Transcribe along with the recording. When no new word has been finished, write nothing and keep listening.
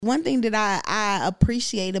One thing that I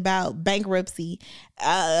appreciate about bankruptcy,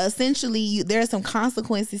 essentially there are some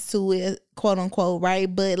consequences to it, quote unquote, right?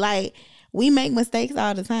 But like, we make mistakes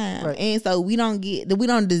all the time. Right. And so we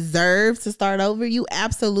don't deserve to start over. You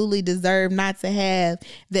absolutely deserve not to have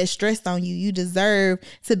that stress on you. You deserve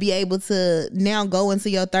to be able to now go into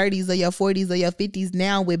your 30s or your 40s or your 50s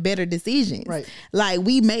now with better decisions. Right. Like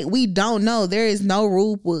we don't know. There is no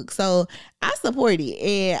rule book. So I support it.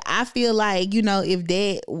 And I feel like, you know, if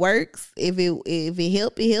that works, if it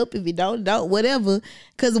help, it help. If it don't, whatever.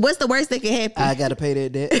 Because what's the worst that can happen? I got to pay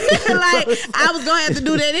that debt. Like, I was going to have to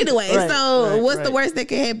do that anyway. Right, so what's the worst that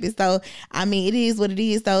can happen? So, I mean, it is what it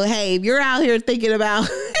is. So, hey, if you're out here thinking about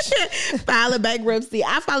filing bankruptcy,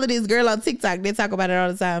 I follow this girl on TikTok. They talk about it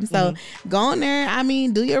all the time. So go on there. I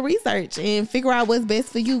mean, do your research and figure out what's best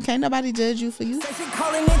for you. Can't nobody judge you for you. That's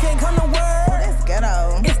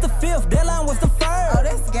ghetto. It's the fifth, deadline was the first. Oh,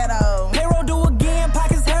 that's ghetto. Payroll do again,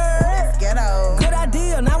 pockets hurt. Oh, that's ghetto. Good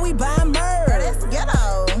idea, now we buying merch. Oh, that's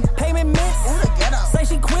ghetto. Payment missed. Ooh, the ghetto. Say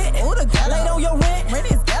she quit. Ooh, the ghetto. Late on your rent.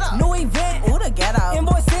 Rent is ghetto. New event. Ooh, the ghetto.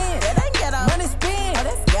 Invoice in. That ain't ghetto. Money spent. Oh,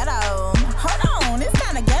 that's ghetto. Hold on, it's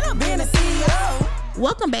kind of ghetto being a CEO.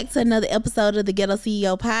 Welcome back to another episode of the Ghetto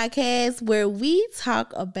CEO podcast, where we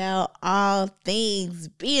talk about all things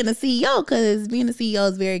being a CEO, because being a CEO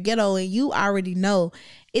is very ghetto, and you already know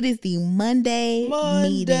it is the Monday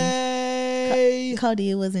meeting.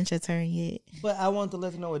 Kody, it wasn't your turn yet. But I wanted to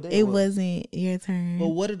let you know what day it was. It wasn't your turn. But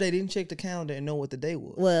what if they didn't check the calendar and know what the day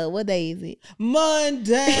was? Well, what day is it?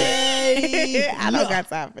 Monday. I don't got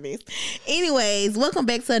time for this. Anyways, welcome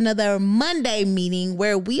back to another Monday meeting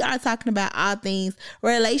where we are talking about all things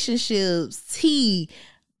relationships, tea,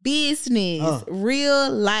 business,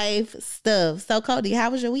 real life stuff. So, Kody,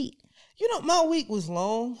 how was your week? You know, my week was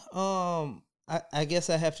long. I guess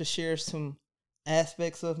I have to share some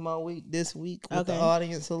aspects of my week this week with the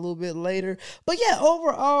audience a little bit later. But yeah,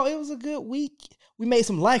 overall, it was a good week. We made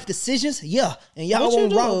some life decisions. Yeah. And y'all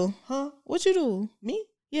won't wrong. Huh? What you do? Me?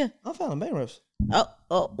 Yeah. I'm filing bankruptcy. Oh,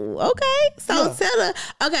 okay. So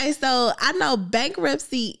so I know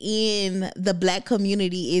bankruptcy in the Black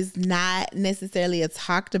community is not necessarily a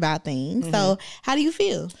talked about thing. Mm-hmm. So how do you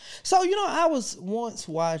feel? So, you know, I was once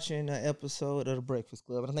watching an episode of The Breakfast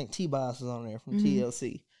Club, and I think T-Boss was on there from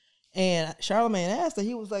TLC. And Charlamagne asked her,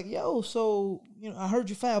 he was like, yo, so, you know, I heard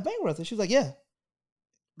you file bankruptcy. She was like, yeah.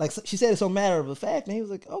 Like, she said it so matter of fact, and he was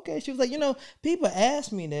like, okay. She was like, you know, people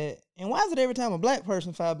ask me that, and why is it every time a Black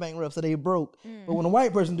person file bankruptcy, they broke, but when a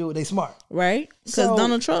white person do it, they smart? Right. Because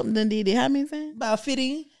Donald Trump done did it how many times? About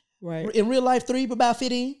 15. Right. In real life, 3, but about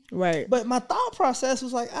 15. Right. But my thought process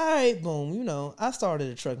was like, all right, boom, you know, I started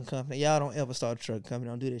a trucking company. Y'all don't ever start a trucking company.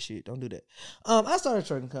 Don't do that shit. Don't do that. I started a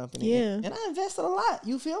trucking company. Yeah. And I invested a lot.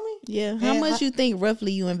 You feel me? Yeah. How much you think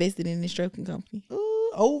roughly you invested in this trucking company?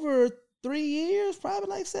 Over 3 years, probably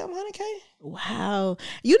like $700K. Wow.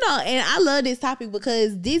 You know, and I love this topic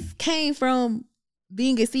because this came from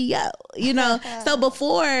being a CEO, you know. So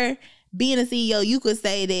before being a CEO, you could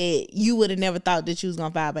say that you would have never thought that you was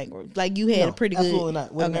gonna file bankruptcy. Like you had a pretty good. Absolutely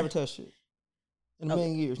not. Would have never touched it in a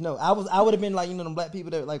million years. No, I would have been like, you know, them Black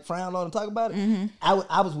people that like frown on and talk about it. Mm-hmm.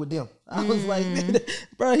 I was with them. I was like,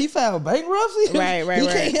 bro, he filed bankruptcy. Right. He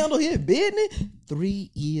can't handle his business.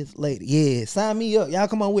 3 years later, yeah, sign me up. Y'all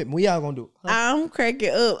come on with me. What y'all gonna do? Huh? I'm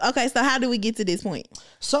cracking up. Okay, so how do we get to this point?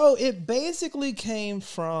 So it basically came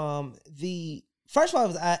from first of all, it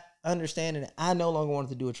was understanding that I no longer wanted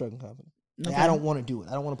to do a trucking company. Like, I don't want to do it.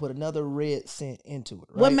 I don't want to put another red cent into it.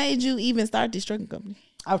 Right? What made you even start this trucking company?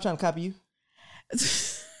 I was trying to copy you.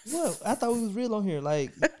 Well, I thought we was real on here.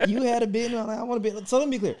 Like, you had a business. I'm like, I want to be. So let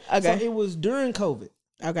me be clear. Okay. So it was during COVID.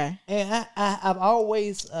 Okay. And I've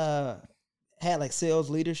always had like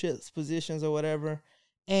sales leadership positions or whatever.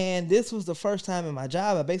 And this was the first time in my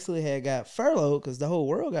job I basically had got furloughed because the whole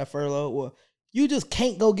world got furloughed. Well, you just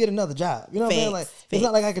can't go get another job. You know what I'm saying? Like, it's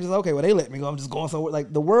not like I could just, okay, well, they let me go. I'm just going somewhere.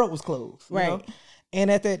 Like, the world was closed. Right. You know? And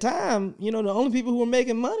at that time, you know, the only people who were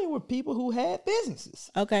making money were people who had businesses.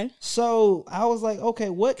 Okay. So I was like, okay,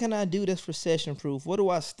 what can I do that's recession-proof? What do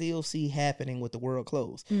I still see happening with the world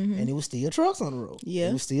closed? Mm-hmm. And it was still trucks on the road. Yeah.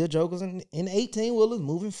 It was still jokers in 18-wheelers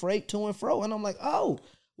moving freight to and fro. And I'm like, oh,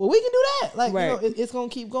 well, we can do that. Like, right. You know, it's going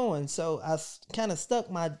to keep going. So I kind of stuck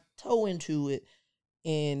my toe into it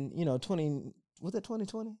in, you know, 2020?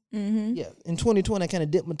 Mm-hmm. Yeah. In 2020, I kind of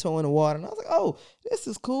dipped my toe in the water. And I was like, oh, this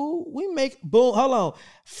is cool. We make, boom, hold on.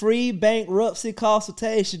 Free bankruptcy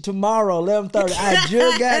consultation tomorrow, 11:30. I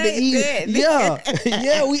just got the email.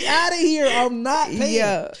 Yeah, we out of here. I'm not paying.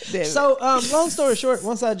 Yeah. So, long story short,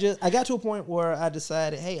 once I got to a point where I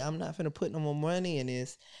decided, hey, I'm not going to put no more money in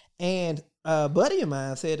this. And a buddy of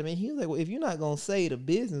mine said to me, he was like, well, if you're not going to save the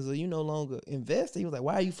business or you no longer invest, he was like,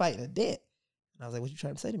 why are you fighting a debt? And I was like, what you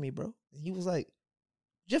trying to say to me, bro? And he was like,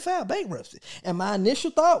 just filed bankruptcy. And my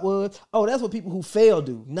initial thought was, oh, that's what people who fail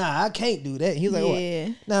do. Nah, I can't do that. And he was like, yeah.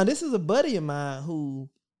 what? Now, this is a buddy of mine who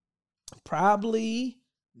probably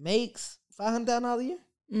makes $500,000 a year.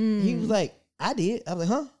 He was like, I did. I was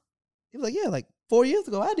like, huh? He was like, yeah, like 4 years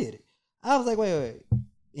ago, I did it. I was like, wait.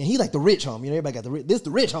 And he like the rich home. You know, everybody got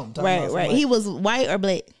the rich home. Right. Like, he was white or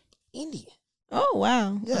black? Indian. Oh,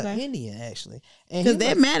 wow. Yeah, okay. Indian, actually. Because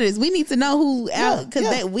that matters. We need to know who out.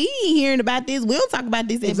 Because we ain't hearing about this. We'll talk about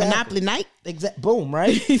this in Monopoly night. Boom,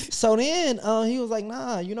 right? So then he was like,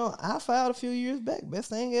 nah, you know, I filed a few years back.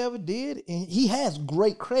 Best thing I ever did. And he has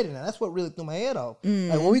great credit now. That's what really threw my head off.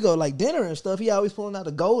 Like when we go like dinner and stuff, he always pulling out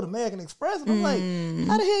the gold American Express. And I'm like,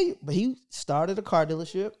 how the hell you? But he started a car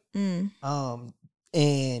dealership.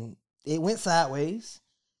 And it went sideways.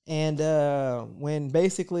 And when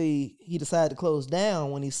basically he decided to close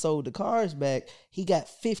down, when he sold the cars back, he got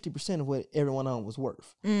 50% of what everyone on was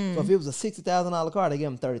worth. So if it was a $60,000 car, they gave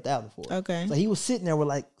him $30,000 for it. Okay. So he was sitting there with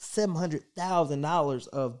like $700,000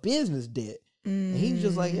 of business debt. And he was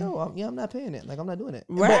just like, yo, I'm not paying it. Like, I'm not doing it.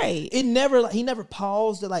 Right. But it never, like, he never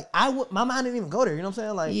paused it. Like, my mind didn't even go there. You know what I'm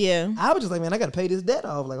saying? Like, yeah. I was just like, man, I got to pay this debt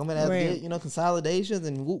off. Like, I'm going to have to get, you know, consolidations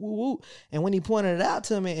and whoop, whoop, whoop. And when he pointed it out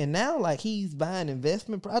to me, and now, like, he's buying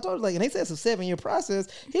investment. I told him, like, and they said it's a 7-year process.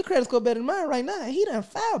 His credit score better than mine right now. And he done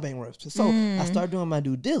filed bankruptcy. So I started doing my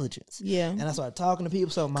due diligence. Yeah. And I started talking to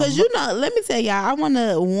people. So because, you know, let me tell y'all, I want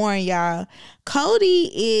to warn y'all,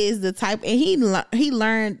 Kody is the type, and he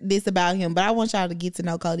learned this about him, but I want y'all to get to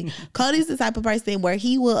know Kody. Cody's the type of person where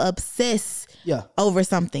he will obsess over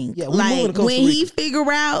something. Yeah, like when he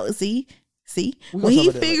figure out, when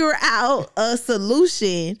he figure out a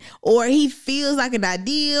solution or he feels like an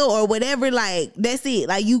idea or whatever, like that's it.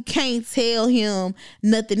 Like you can't tell him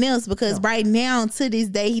nothing else because right now to this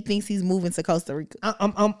day he thinks he's moving to Costa Rica.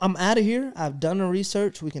 I'm out of here. I've done the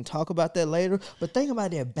research. We can talk about that later. But think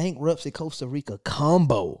about that bankruptcy Costa Rica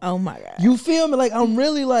combo. Oh my God. You feel me? Like I'm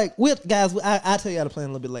really like with guys. I'll tell you how to plan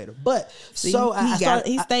a little bit later. But he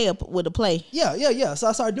stay up with the play. Yeah. So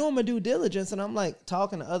I started doing my due diligence and I'm like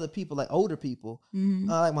talking to other people, like older people.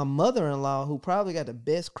 Like my mother-in-law, who probably got the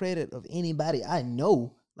best credit of anybody I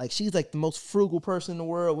know. Like she's like the most frugal person in the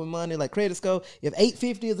world with money. Like credit score, if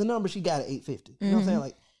 850 is the number, she got an 850. You know what I'm saying?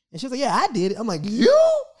 Like, and she's like, yeah, I did it. I'm like, you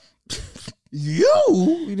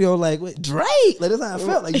know, like with Drake. Like that's how I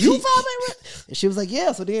felt. Like you filed that. And she was like,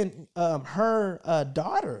 yeah. So then her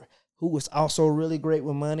daughter, who was also really great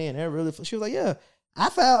with money, and she was like, yeah, I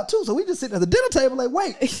filed too. So we just sitting at the dinner table like,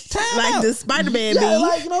 wait, time like out. The Spider-Man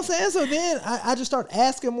like, you know what I'm saying? So then I just started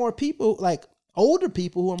asking more people, like older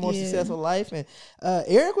people who are more successful in life. And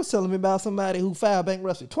Eric was telling me about somebody who filed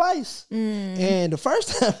bankruptcy twice. And the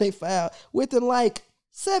first time they filed, within like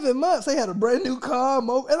 7 months, they had a brand new car.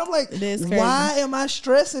 And I'm like, why am I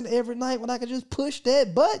stressing every night when I can just push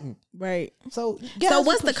that button? Right. So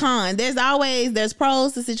what's the con? There's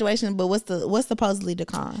pros to the situation, but what's supposedly the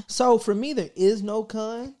con? So for me, there is no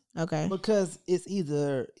con. Okay. Because it's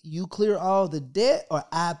either you clear all the debt or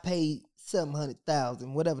I pay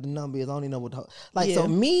 $700,000, whatever the number is. I don't even know what so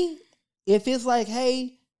me, if it's like,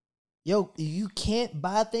 hey, yo, you can't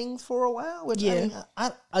buy things for a while. Which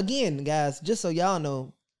I again, guys, just so y'all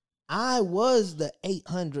know, I was the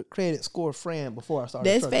 800 credit score friend before I started.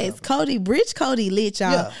 That's facts. Rich Kody lit,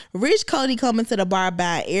 y'all. Yeah. Rich Kody coming to the bar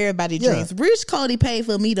buy everybody drinks. Rich Kody paid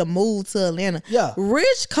for me to move to Atlanta. Yeah.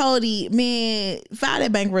 Rich Kody, man, filed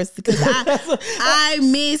that bankruptcy because I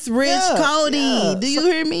miss Rich Kody. Do you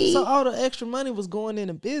hear me? So all the extra money was going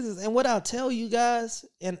into business. And what I'll tell you guys,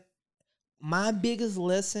 and my biggest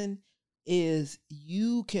lesson is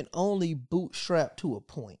you can only bootstrap to a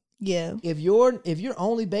point. Yeah. If you're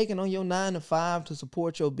only banking on your 9 to 5 to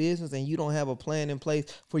support your business and you don't have a plan in place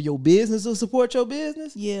for your business to support your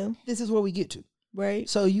business, this is where we get to. Right.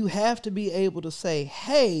 So you have to be able to say,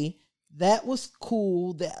 hey, that was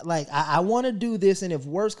cool. That like I want to do this, and if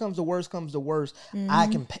worst comes to worst, I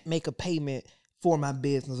can make a payment for my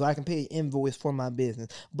business, or I can pay an invoice for my business.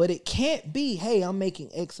 But it can't be, hey, I'm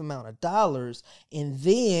making X amount of dollars and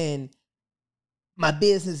then my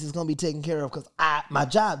business is going to be taken care of because my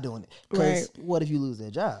job doing it. Because what if you lose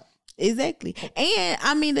that job? Exactly. And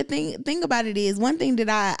I mean, the thing about it is, one thing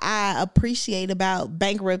that I appreciate about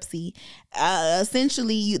bankruptcy,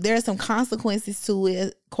 essentially there are some consequences to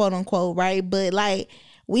it, quote unquote, right? But like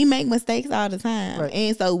we make mistakes all the time. Right.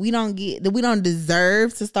 And so we don't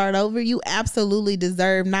deserve to start over. You absolutely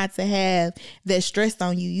deserve not to have that stress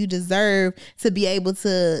on you. You deserve to be able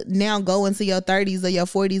to now go into your 30s or your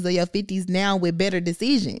 40s or your 50s now with better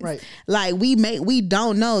decisions. Right. Like we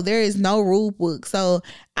don't know. There is no rule book. So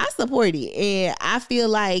I support it. And I feel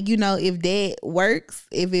like, you know, if that works,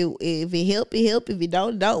 if it help, it help. If it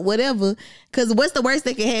don't, whatever. Because what's the worst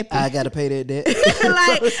that can happen? I got to pay that debt.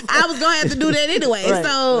 Like, I was going to have to do that anyway. Right,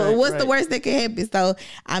 so what's right. the worst that can happen? So,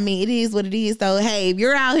 I mean, it is what it is. So, hey, if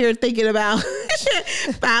you're out here thinking about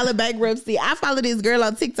filing bankruptcy, I follow this girl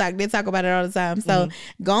on TikTok. They talk about it all the time. So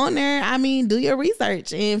go on there. I mean, do your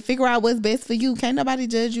research and figure out what's best for you. Can't nobody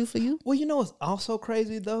judge you for you. Well, you know what's also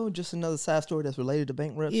crazy, though? Just another side story that's related to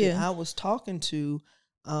bankruptcy. Yeah. I was talking to,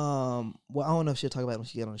 well, I don't know if she'll talk about it when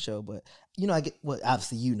she get on the show, but, you know,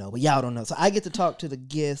 obviously you know, but y'all don't know. So I get to talk to the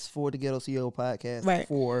guests for the Ghetto CEO podcast Right.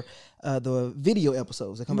 for the video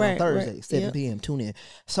episodes that come out on Right, Thursday, right. 7 p.m. Tune in.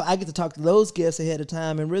 So I get to talk to those guests ahead of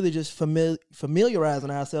time and really just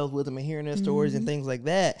familiarizing ourselves with them and hearing their stories and things like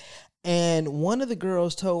that. And one of the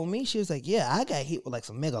girls told me, she was like, yeah, I got hit with like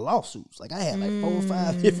some mega lawsuits. Like I had like 4 or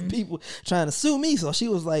 5 different people trying to sue me. So she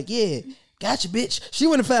was like, yeah, gotcha, bitch. She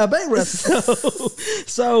went and filed bankruptcy.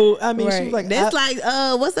 So I mean, she was like, that's like,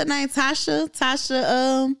 what's her name?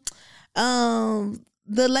 Tasha,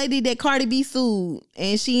 the lady that Kody B sued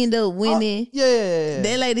and she ended up winning. Yeah.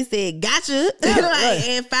 That lady said, gotcha. Right.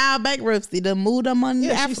 And filed bankruptcy to move them money to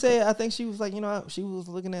Yeah, Africa. she said, I think she was like, you know, she was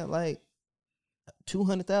looking at like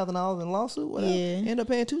 $200,000 in lawsuit, whatever. Yeah. End up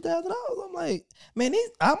paying $2,000. I'm like, man,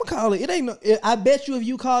 I'm gonna call it. It ain't no. I bet you if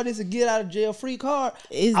you call this a get out of jail free card,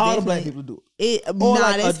 It's all the definitely- black people do it. Or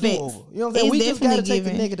Like that's a facts. do-over. You know what I'm saying? It's We just gotta definitely take the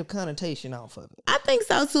given. negative connotation off of it. I think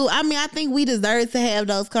so too. I mean, I think we deserve to have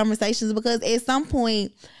those conversations because at some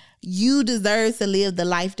point you deserve to live the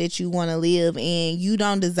life that you want to live, and you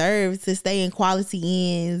don't deserve to stay in quality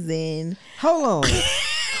ends and Hold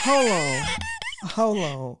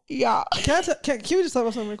on. y'all. Can we just talk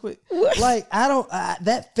about something real quick? Like,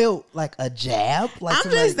 that felt like a jab. Like I'm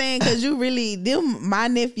somebody- just saying because you really them my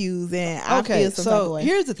nephews, and I Okay, feel some type of so way.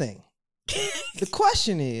 here's the thing. The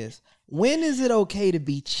question is, when is it okay to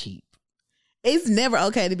be cheap? It's never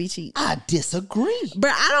okay to be cheap. I disagree.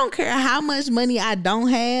 But I don't care how much money I don't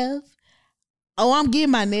have. Oh, I'm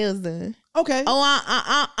getting my nails done. Okay.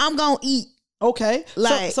 Oh, I'm gonna eat. Okay.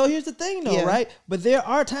 Like- so here's the thing though, Yeah. right? But there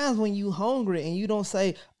are times when you hungry and you don't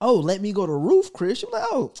say, oh, let me go to Roof Chris. You're like,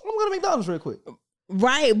 oh, I'm going to McDonald's real quick.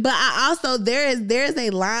 Right, but I also there's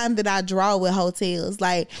a line that I draw with hotels.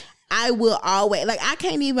 Like I will always I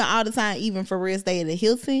can't even all the time even for real stay at a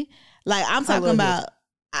Hilton. Like I'm talking love about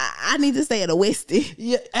I need to stay at a Westin.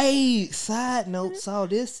 Yeah. Hey, side note, saw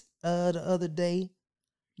this the other day.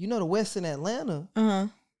 You know the Westin Atlanta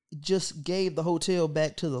just gave the hotel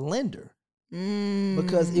back to the lender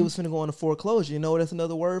because it was finna go into foreclosure. You know what that's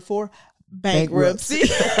another word for? Bankruptcy.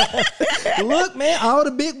 Look, man, all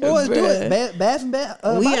the big boys do it. Bath and Bath.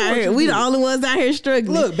 We Body out Works here. just We did the it. only ones out here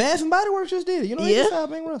struggling. Look, Bath and Body Works just did it. You know, they Yeah. just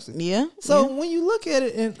filed bankruptcy. Yeah. So when you look at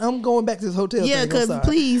it, and I'm going back to this hotel Yeah, thing, I'm because sorry.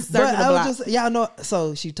 please circle But the I block. was just, y'all know,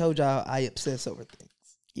 so she told y'all I obsess over things.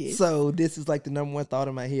 Yes. So this is like the number one thought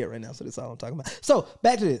in my head right now. So that's all I'm talking about. So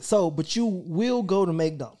back to this. So, but you will go to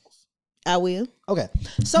McDonald's. I will. Okay.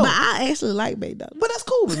 So, But I actually like McDonald's. but that's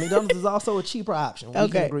cool. But McDonald's is also a cheaper option. We can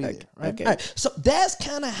Okay, agree okay, there, right? okay. All right. So that's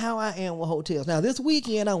kind of how I am with hotels. Now this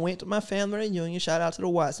weekend I went to my family reunion. Shout out to the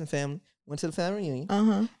Watson family. Went to the family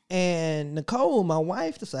reunion. And Nicole, my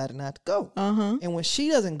wife, decided not to go. And when she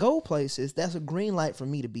doesn't go places, that's a green light for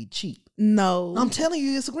me to be cheap. No. I'm telling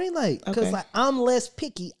you, it's a green light because Okay. like I'm less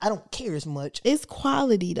picky. I don't care as much. It's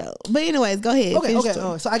quality though. But anyways, go ahead. Okay. Finish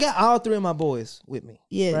the- So I got all three of my boys with me.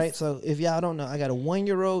 Yes. Right. So if y'all don't know, I got a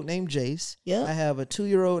 1-year-old named Jace. Yep. I have a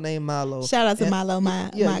 2-year-old named Milo. Shout out to And- Milo,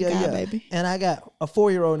 my guy, baby. And I got a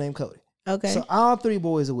 4-year-old named Kody. Okay. So all three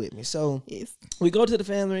boys are with me. So yes. we go to the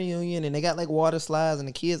family reunion and they got like water slides and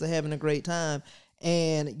the kids are having a great time.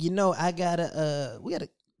 And you know, I gotta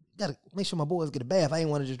make sure my boys get a bath. I ain't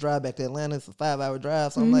want to just drive back to Atlanta. It's a 5-hour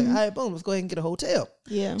drive. So I'm like, all right, boom, let's go ahead and get a hotel.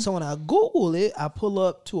 Yeah. So when I Google it, I pull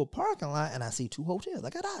up to a parking lot and I see 2 hotels.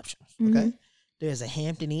 I got options. Okay. There's a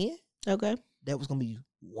Hampton Inn. Okay. That was gonna be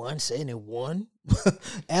 $171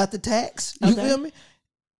 after tax. You Okay. feel me?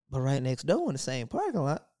 But right next door in the same parking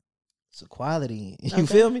lot, it's a Quality Inn. You Okay.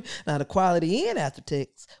 feel me? Now the Quality Inn after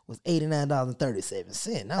tax was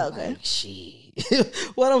 $89.37. I'm Okay. like, shit.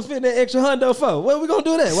 What I'm spending that extra $100 for? What are we gonna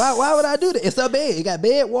do that? Why would I do that? It's a bed. You got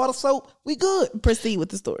bed, water, soap. We good. Proceed with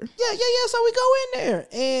the story. Yeah. So we go in there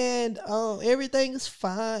and everything is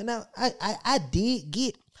fine. Now I did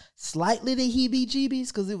get slightly the heebie-jeebies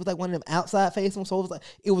because it was like one of them outside facing. So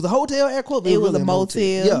it was a hotel, air quote. But it was really a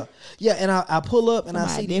motel. Yeah. And I pull up and I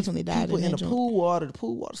see these definitely people in the pool water. The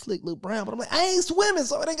pool water slick, look brown. But I'm like, I ain't swimming,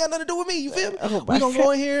 so it ain't got nothing to do with me. You feel me? We gonna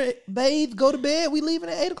go in here, bathe, go to bed. We leaving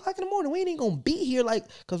at 8 o'clock in the morning. We ain't even gonna be here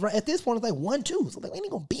because right at this point it's like 1, 2. So like we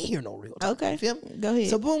ain't gonna be here no real time. Okay, you feel me? Go ahead.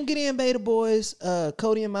 So boom, get in, beta boys.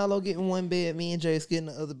 Kody and Milo get in one bed. Me and Jace get in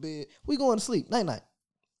the other bed. We going to sleep. Night.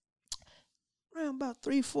 Around about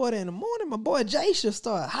 3:40 in the morning, my boy Jay just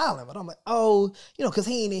started hollering, but I'm like, oh, because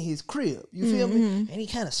he ain't in his crib. You feel me? And he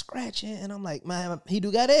kind of scratching, and I'm like, man, he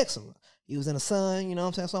do got eczema. He was in the sun, you know what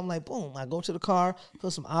I'm saying? So I'm like, boom, I go to the car,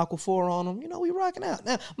 put some Aquaphor on him. We rocking out.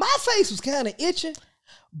 Now, my face was kind of itching,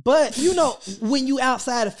 but when you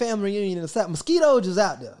outside a family reunion and the mosquitoes just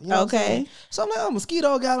out there. You know what I'm saying? So I'm like, oh,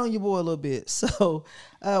 mosquito got on your boy a little bit. So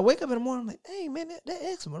wake up in the morning, I'm like, hey, man, that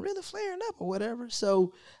eczema really flaring up or whatever.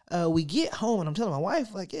 So we get home, and I'm telling my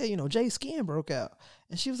wife, like, yeah, Jay's skin broke out.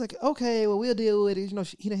 And she was like, okay, well, we'll deal with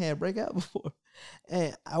it. He done had a breakout before.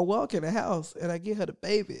 And I walk in the house, and I get her the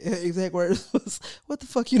baby. Her exact words was, what the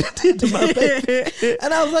fuck you did to my baby?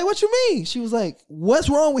 And I was like, what you mean? She was like, what's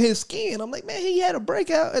wrong with his skin? I'm like, man, he had a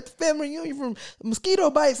breakout at the family reunion from mosquito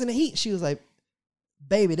bites in the heat. She was like,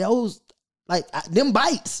 baby, those... like them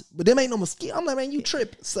bites, but them ain't no mosquito. I'm like, man, you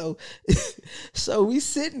tripping. So we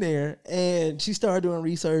sitting there, and she started doing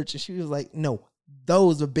research, and she was like, no,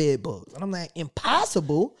 those are bed bugs. And I'm like,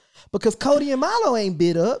 impossible, because Kody and Milo ain't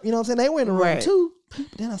bit up. You know what I'm saying? They were in the room too.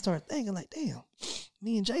 But then I started thinking, like, damn,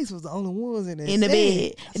 me and Jace was the only ones in the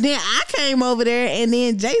bed. And then I came over there, and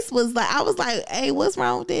then Jace was like, I was like, hey, what's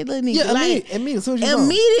wrong with that little nigga? Yeah,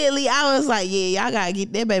 immediately I was like, yeah, y'all gotta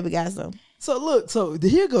get that baby got some. So look,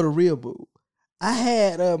 here go the real boo. I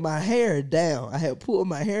had my hair down. I had pulled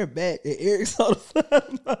my hair back, and Eric saw the side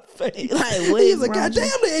of my face. Like, what? He was like, God damn,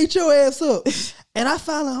 they ate your ass up. And I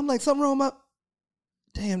finally, I'm like, something wrong with my...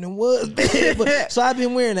 Damn, them was bad. So I've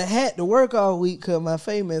been wearing a hat to work all week because my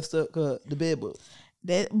face messed up because the bed bug.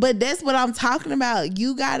 But that's what I'm talking about.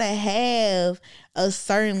 You gotta have a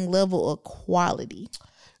certain level of quality.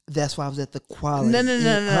 That's why I was at the quality.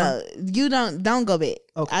 No. You don't go back.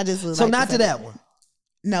 Okay. I just was so like not to that one.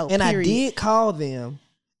 No, and period. I did call them,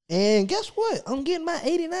 and guess what? I'm getting my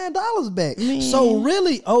 $89 back. Man. So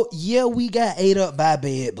really, we got ate up by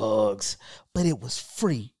bed bugs, but it was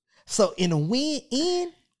free. So in a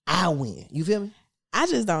win-in, I win. You feel me? I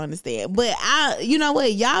just don't understand. But you know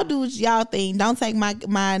what? Y'all do what y'all think. Don't take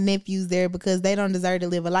my nephews there because they don't deserve to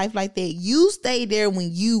live a life like that. You stay there when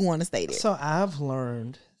you want to stay there. So I've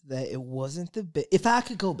learned that it wasn't the best. If I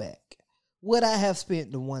could go back, would I have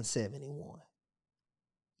spent the $171?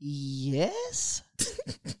 Yes.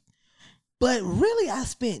 But really, I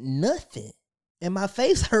spent nothing. And my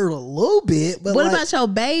face hurt a little bit. But what about your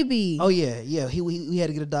baby? Oh, yeah. He had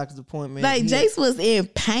to get a doctor's appointment. Like, Jace was in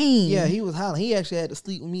pain. Yeah, he was hollering. He actually had to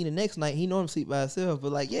sleep with me the next night. He normally sleep by himself.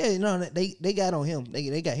 But, like, yeah, no, they got on him.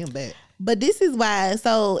 They got him bad. But this is why,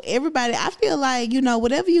 so everybody, I feel like,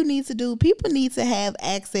 whatever you need to do, people need to have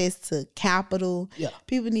access to capital. Yeah.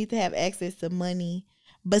 People need to have access to money.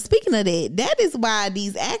 But speaking of that is why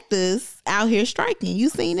these actors out here striking. You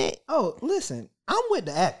seen it? Oh, listen, I'm with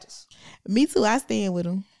the actors. Me too. I stand with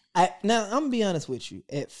them. Now, I'm going to be honest with you.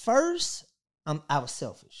 At first, I was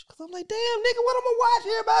selfish. Because I'm like, damn, nigga, what I'm going to watch?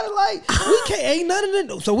 Everybody like, we can't, ain't none of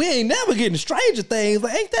them. So we ain't never getting Stranger Things.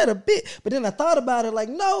 Like, ain't that a bit? But then I thought about it like,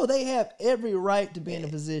 no, they have every right to be in a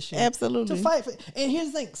position. Absolutely. To fight for. And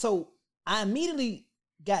here's the thing. So I immediately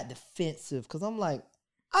got defensive because I'm like,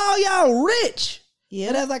 oh, y'all rich. Yeah.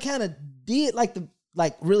 And as I kind of did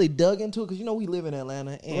really dug into it, because we live in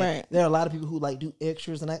Atlanta, and there are a lot of people who like do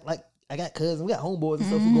extras, and I got cousins, we got homeboys and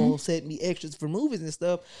stuff who go on set and be extras for movies and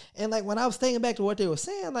stuff. And like when I was thinking back to what they were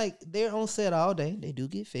saying, like they're on set all day, they do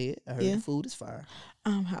get fed. I heard the food is fire,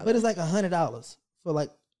 but it's like $100 for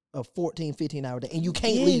like a 14-15 hour day, and you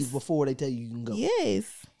can't leave before they tell you can go. Yes.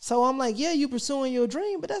 So I'm like, yeah, you pursuing your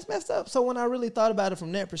dream, but that's messed up. So when I really thought about it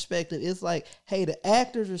from that perspective, it's like, hey, the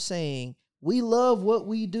actors are saying, we love what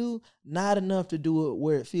we do, not enough to do it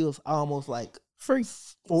where it feels almost like free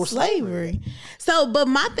or slavery. So, but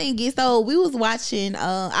my thing is, we was watching,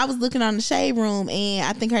 I was looking on the Shade Room, and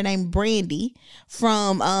I think her name Brandy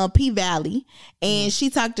from P-Valley, and she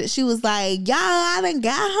was like, y'all, I done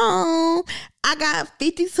got home. I got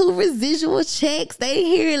 52 residual checks. They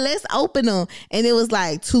here, let's open them. And it was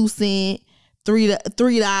like 2 cents, $3,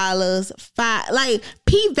 $5. Like,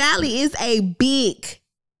 P-Valley is a big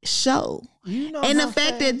show. And the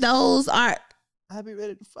fact that those are, I'll be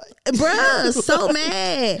ready to fight. Bruh, so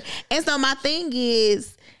mad. And so my thing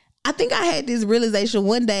is, I think I had this realization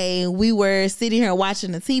one day. We were sitting here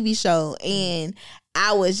watching a TV show, and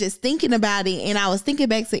I was just thinking about it, and I was thinking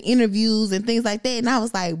back to interviews and things like that, and I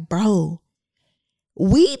was like, bro,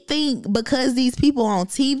 we think because these people on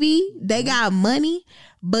TV, they got money,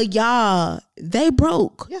 but y'all, they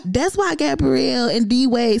broke. Yeah. That's why Gabrielle and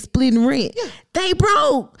D-Wade splitting rent. Yeah. They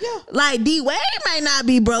broke. Yeah. Like, D-Wade may not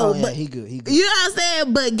be broke, but he good. You know what I'm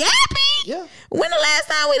saying? But Gabby, when the last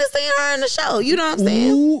time we done seen her in the show? You know what I'm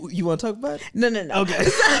saying? Ooh, you want to talk about it? No. Okay.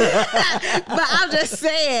 But I'm just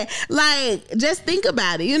saying, like, just think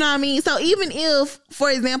about it. You know what I mean? So even if,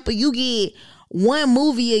 for example, you get one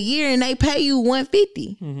movie a year and they pay you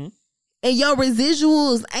 $150, and your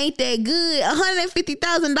residuals ain't that good,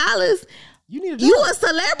 $150,000. You need a job. You a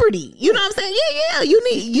celebrity. You know what I'm saying? Yeah.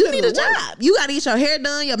 You need a job. You got to get your hair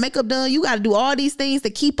done, your makeup done. You got to do all these things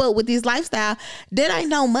to keep up with this lifestyle. That ain't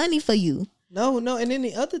no money for you. No. And then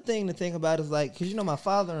the other thing to think about is like, because my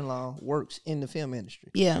father-in-law works in the film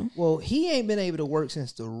industry. Yeah. Well, he ain't been able to work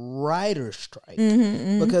since the writer's strike.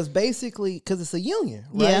 Because basically, because it's a union,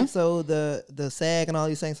 right? Yeah. So the SAG and all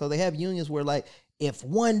these things, so they have unions where like, if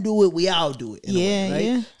one do it, we all do it.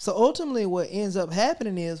 Right? So ultimately what ends up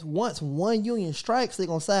happening is once one union strikes, they're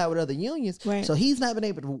going to side with other unions. Right. So he's not been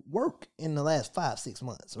able to work in the last 5-6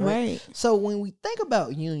 months. Right. So when we think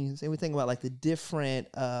about unions and we think about like the different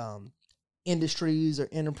industries or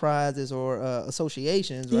enterprises or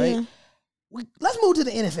associations, right? Let's move to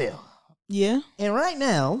the NFL. Yeah. And right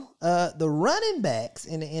now, the running backs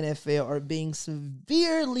in the NFL are being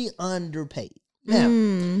severely underpaid. Now,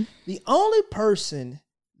 the only person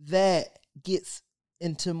that gets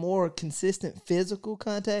into more consistent physical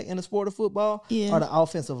contact in the sport of football are the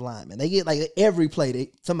offensive linemen. They get like every play,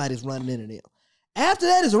 somebody's running into them. After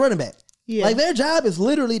that is a running back. Yeah. Like their job is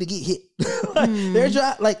literally to get hit. Their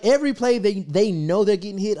job, like every play, they know they're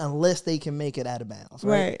getting hit unless they can make it out of bounds.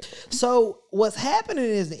 Right. So what's happening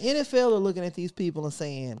is the NFL are looking at these people and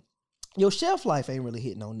saying, your shelf life ain't really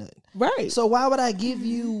hitting on nothing. Right. So why would I give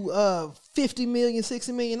you $50 million,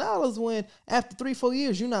 $60 million when after 3-4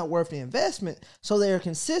 years you're not worth the investment? So they're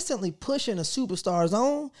consistently pushing a superstar's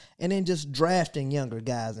on and then just drafting younger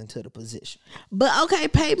guys into the position. But okay,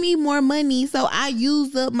 pay me more money so I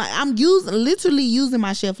use up I'm literally using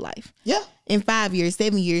my shelf life. Yeah. In 5 years,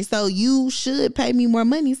 7 years. So you should pay me more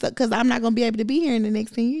money because I'm not going to be able to be here in the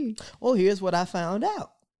next 10 years. Well, here's what I found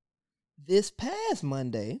out. This past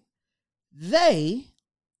Monday, they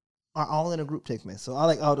are all in a group text message. So I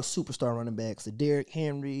like all the superstar running backs, the Derrick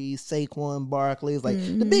Henry, Saquon Barkley, like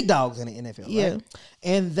the big dogs in the NFL. Yeah. Right?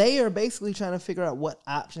 And they are basically trying to figure out what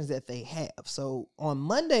options that they have. So on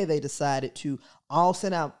Monday, they decided to all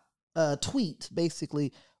send out tweets,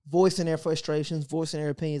 basically voicing their frustrations, voicing their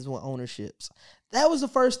opinions on ownerships. That was the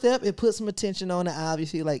first step. It put some attention on it.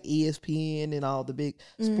 Obviously, like ESPN and all the big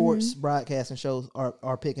sports broadcasting shows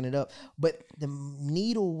are picking it up. But the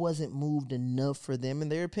needle wasn't moved enough for them, in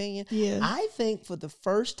their opinion. Yeah. I think for the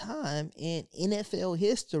first time in NFL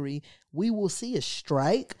history, we will see a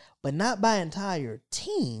strike, but not by entire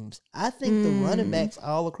teams. I think the running backs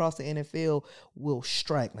all across the NFL will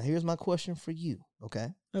strike. Now, here's my question for you, okay?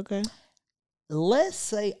 Okay. Let's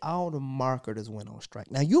say all the marketers went on strike.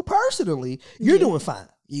 Now, you personally, you're doing fine.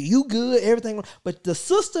 You good, everything. But the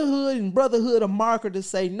sisterhood and brotherhood of marketers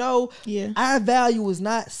say, no, our value is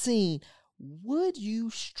not seen. Would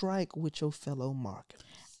you strike with your fellow marketers?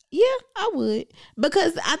 Yeah, I would.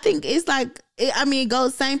 Because I think it's like, it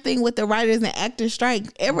goes same thing with the writers and actors strike.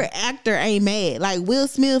 Every actor ain't mad. Like Will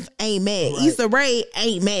Smith ain't mad. Right. Issa Rae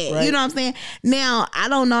ain't mad. Right. You know what I'm saying? Now, I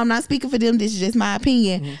don't know. I'm not speaking for them. This is just my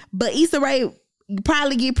opinion. But Issa Rae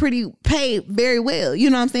probably get paid very well. You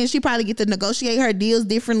know what I'm saying? She probably get to negotiate her deals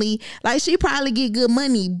differently. Like she probably get good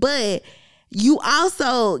money, but you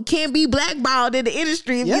also can't be blackballed in the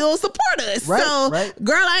industry if you don't support us. Right, so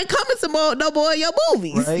girl, I ain't coming to no more of your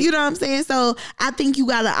movies. Right. You know what I'm saying? So I think you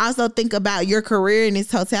got to also think about your career in its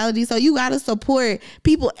totality. So you got to support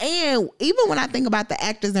people. And even when I think about the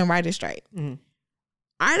actors and writers strike,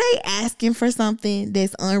 are they asking for something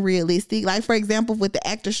that's unrealistic? Like, for example, with the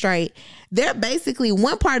actor strike, they're basically,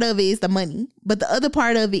 one part of it is the money, but the other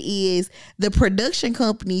part of it is the production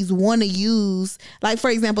companies want to use, like,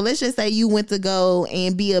 for example, let's just say you went to go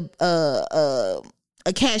and be a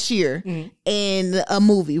cashier in a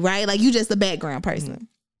movie, right? Like, you just a background person.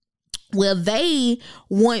 Well, they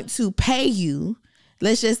want to pay you,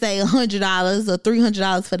 let's just say $100 or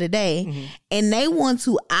 $300 for the day, and they want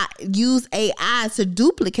to use AI to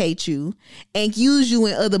duplicate you and use you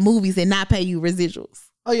in other movies and not pay you residuals.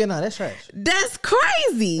 Oh yeah, no, that's trash. That's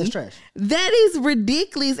crazy. That's trash. That is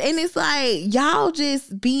ridiculous. And it's like, y'all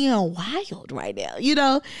just being wild right now, you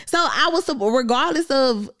know? So I was, regardless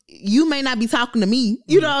of, you may not be talking to me,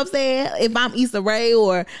 you know what I'm saying? If I'm Issa Rae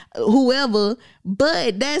or whoever,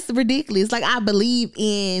 but that's ridiculous. Like, I believe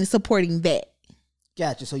in supporting that.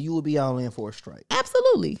 Gotcha. So you will be all in for a strike.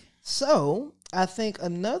 Absolutely. So I think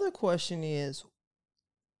another question is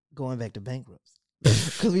going back to bankruptcy.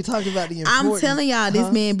 Because we talked about the important... I'm telling y'all,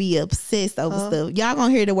 this man be obsessed over stuff. Y'all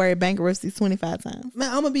gonna hear the word bankruptcy 25 times. Man,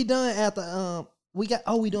 I'm gonna be done after we doing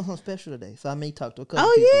something special today, so I may talk to a couple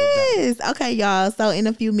people yes. about it. Okay, y'all. So in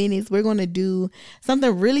a few minutes, we're gonna do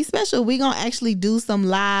something really special. We're gonna actually do some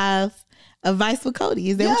live advice for Kody.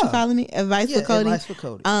 Is that what you're calling it? Advice for Kody. Advice for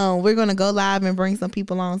Kody. We're gonna go live and bring some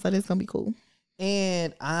people on, so that's gonna be cool.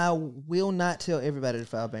 And I will not tell everybody to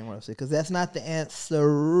file bankruptcy because that's not the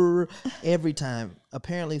answer every time.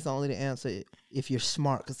 Apparently, it's only the answer if you're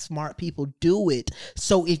smart, because smart people do it.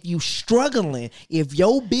 So if you struggling, if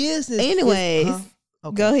your business... Anyways,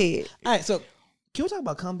 okay. Go ahead. All right, so can we talk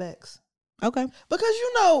about comebacks? Okay. Because,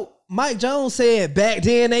 you know, Mike Jones said back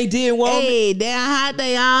then they didn't want me. Hey, they're hot,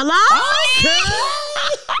 they all on. Okay.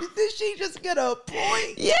 Did she just get a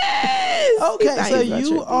point? Yes. Okay, so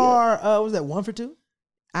you are, what was that, 1 for 2?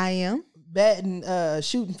 I am. Batting,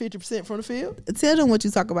 shooting 50% from the field? Tell them what you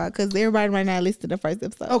talk about, because everybody right now listen to the first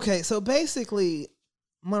episode. Okay, so basically,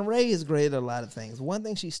 Monrae is great at a lot of things. One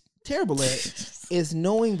thing she's terrible at is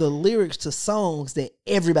knowing the lyrics to songs that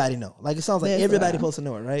everybody know. Like, it sounds like everybody supposed to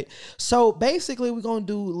know it, right? So basically, we're going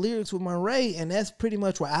to do lyrics with Monrae, and that's pretty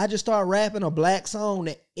much where I just start rapping a black song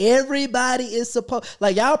that everybody is supposed...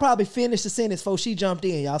 Like, y'all probably finished the sentence before she jumped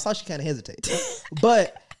in. Y'all saw she kind of hesitated.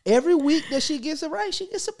 But every week that she gets it right, she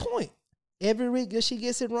gets a point. Every week that she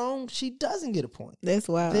gets it wrong, she doesn't get a point. That's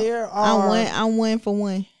wild. I'm 1 for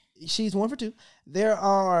 1. She's 1 for 2. There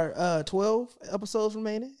are 12 episodes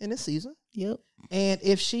remaining in this season. Yep. And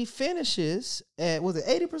if she finishes at, was it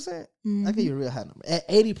 80%? Mm-hmm. I give you a real high number. At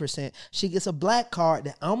 80%, she gets a black card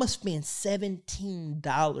that I'm going to spend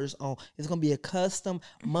 $17 on. It's going to be a custom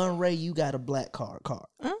Monrae, you got a black card.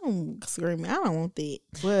 I'm screaming. I don't want that.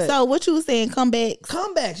 But so what you were saying, comebacks?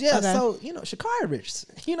 Comebacks, yeah. Okay. So, you know, Sha'Carri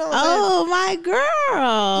Richardson. You know what I'm saying? Oh, my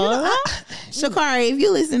girl. Sha'Carri, if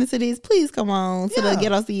you're listening to this, please come on to the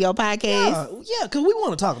Ghetto CEO podcast. Yeah, because we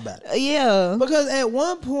want to talk about it. Yeah. Because at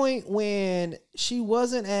one point when she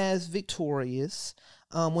wasn't as victorious,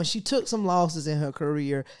 when she took some losses in her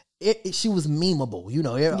career, she was memeable, you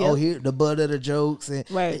know. Oh, here the butt of the jokes, and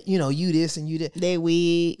you know, you this and you that. They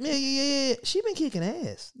weak. Yeah. She been kicking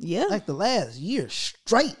ass. Yeah, like the last year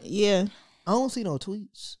straight. Yeah, I don't see no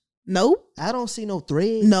tweets. Nope. I don't see no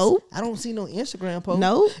threads. Nope. I don't see no Instagram posts.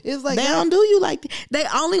 Nope. It's like they don't do you like that. They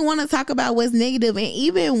only want to talk about what's negative. And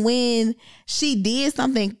even when she did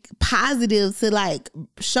something positive to like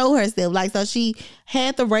show herself, like, so she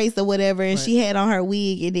had the race or whatever, and she had on her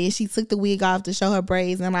wig, and then she took the wig off to show her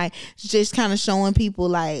braids, and like just kind of showing people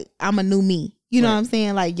like, I'm a new me. You know what I'm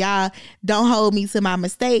saying? Like, y'all don't hold me to my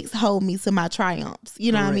mistakes, hold me to my triumphs.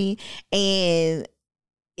 You know what I mean? And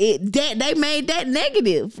they made that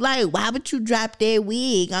negative. Like, why would you drop that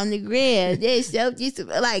wig on the ground? That's so just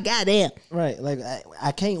like, goddamn. Right. Like,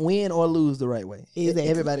 I can't win or lose the right way. Exactly.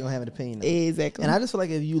 Everybody gonna have an opinion. Exactly. And I just feel like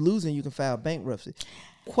if you losing, you can file bankruptcy.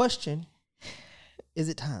 Question: is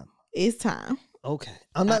it time? It's time. Okay.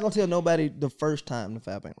 I'm not gonna tell nobody the first time to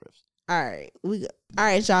file bankruptcy. All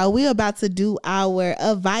right, y'all. We're about to do our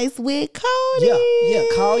advice with Kody. Yeah.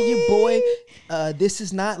 Call your boy. This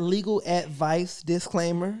is not legal advice.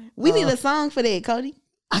 Disclaimer. We need a song for that, Kody.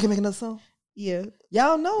 I can make another song. Yeah.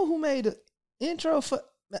 Y'all know who made the intro for?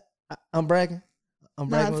 I'm bragging.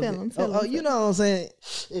 Tell him. You know what I'm saying?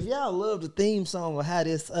 If y'all love the theme song or how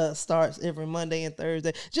this starts every Monday and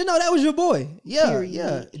Thursday, just know that was your boy.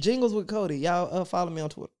 Yeah. Jingles with Kody. Y'all follow me on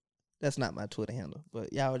Twitter. That's not my Twitter handle,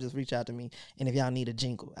 but y'all just reach out to me. And if y'all need a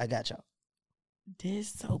jingle, I got y'all. That's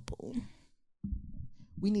so cool.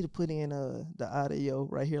 We need to put in the audio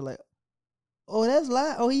right here. Like, oh, that's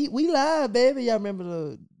live. Oh, we live, baby. Y'all remember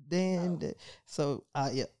the Dan? So,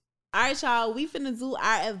 yeah. All right, y'all. We finna do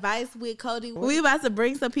our advice with Kody. We about to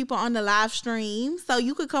bring some people on the live stream. So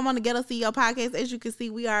you could come on the Ghetto CEO podcast. As you can see,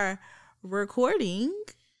 we are recording.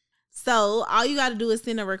 So all you got to do is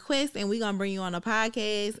send a request, and we're going to bring you on a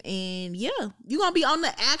podcast. And yeah, you're going to be on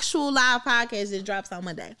the actual live podcast that drops on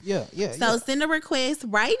Monday. Yeah. So send a request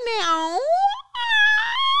right now.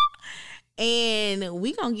 And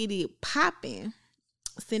we going to get it popping.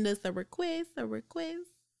 Send us a request.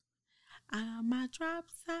 My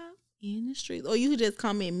drops out in the streets. Or you could just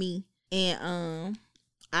comment me, and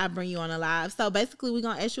I'll bring you on a live. So basically, we're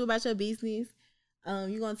going to ask you about your business.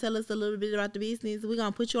 You're going to tell us a little bit about the business. We're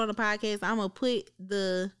going to put you on the podcast. I'm going to put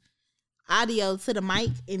the audio to the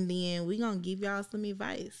mic, and then we're going to give y'all some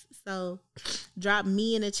advice. So drop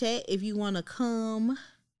me in the chat if you want to come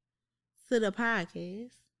to the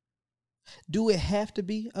podcast. Do it have to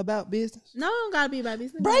be about business? No, it don't got to be about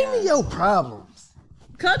business. Bring me your problems.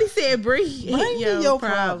 Kody said bring me your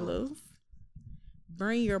problems.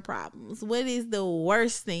 Bring your problems. What is the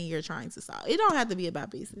worst thing you're trying to solve? It don't have to be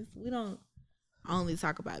about business. We don't only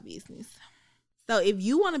talk about business. So if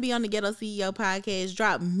you want to be on the Ghetto CEO podcast,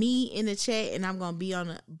 drop me in the chat, and I'm going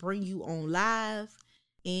to bring you on live.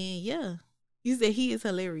 And yeah, you said he is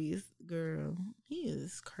hilarious, girl. He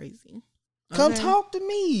is crazy. Come talk to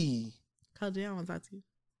me. Kody, I want to talk to you.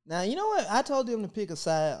 Now, you know what? I told them to pick a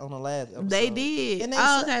side on the last episode. They did. And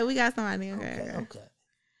okay. We got somebody. Okay.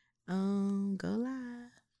 Go live.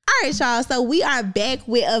 All right, y'all. So we are back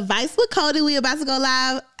with Advice with Kody. We about to go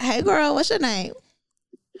live. Hey, girl, what's your name?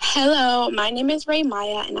 Hello, my name is Ray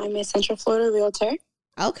Maya, and I'm a Central Florida realtor.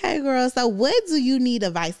 Okay, girl. So what do you need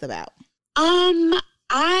advice about?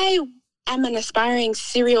 I am an aspiring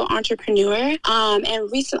serial entrepreneur, and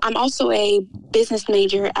I'm also a business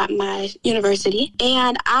major at my university,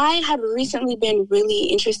 and I have recently been really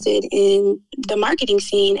interested in the marketing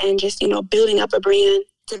scene and just, building up a brand,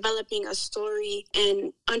 developing a story,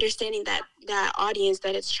 and understanding that audience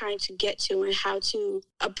that it's trying to get to and how to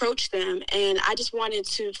approach them. And I just wanted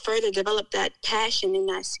to further develop that passion and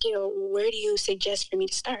that skill. Where do you suggest for me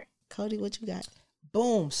to start? Kody, what you got?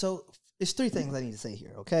 Boom. So it's 3 things I need to say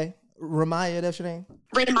here, okay? Ramaya, that's your name?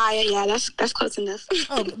 Ramaya, yeah, that's close enough.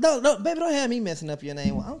 Oh, no, baby, don't have me messing up your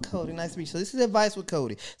name. Well, I'm Kody. Nice to meet you. So this is Advice with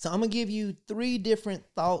Kody. So I'm going to give you 3 different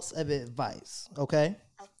thoughts of advice, okay?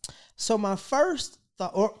 So my first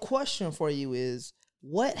thought or question for you is,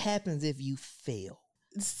 what happens if you fail?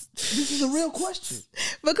 This is a real question.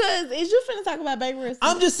 Because is you finna talk about bankruptcy?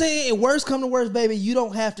 I'm just saying, worst come to worst, baby, you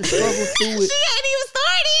don't have to struggle through it. She ain't even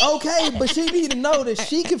started. Okay, but she need to know that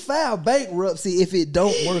she can file bankruptcy if it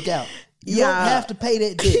don't work out. You don't have to pay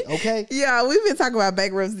that debt, okay? Yeah, we've been talking about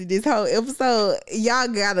bankruptcy this whole episode. Y'all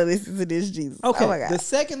gotta listen to this, Jesus. Okay, oh my God. The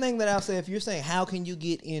second thing that I'll say, if you're saying how can you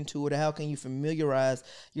get into it or how can you familiarize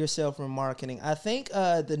yourself with marketing, I think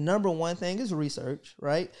the number one thing is research,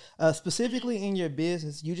 right? Specifically in your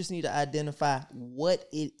business, you just need to identify what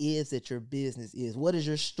it is that your business is. What is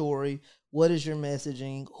your story? What is your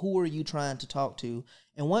messaging? Who are you trying to talk to?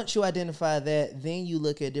 And once you identify that, then you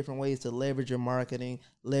look at different ways to leverage your marketing,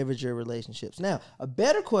 leverage your relationships. Now, a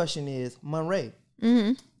better question is, Monray,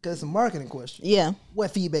 because it's a marketing question. Yeah.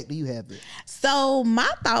 What feedback do you have there? So my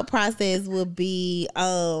thought process would be,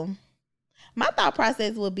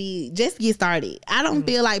 just get started. I don't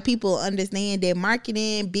feel like people understand that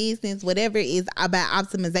marketing, business, whatever is about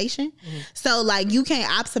optimization. So like you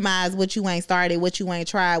can't optimize what you ain't started, what you ain't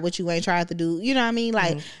tried, what you ain't tried to do. You know what I mean?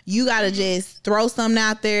 Like you gotta just throw something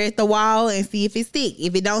out there at the wall and see if it stick.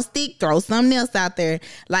 If it don't stick, throw something else out there.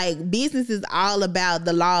 Like business is all about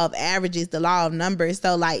the law of averages, the law of numbers.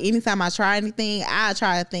 So like anytime I try anything, I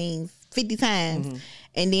try things 50 times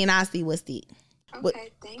and then I see what stick.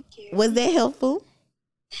 Okay, thank you. Was that helpful?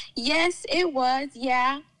 Yes, it was.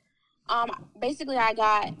 Yeah. Basically, I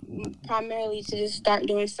got primarily to just start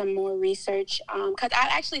doing some more research because I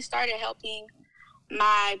actually started helping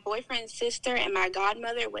my boyfriend's sister and my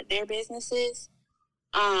godmother with their businesses.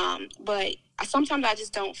 But sometimes I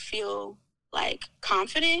just don't feel like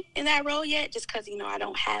confident in that role yet, just because I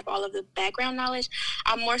don't have all of the background knowledge.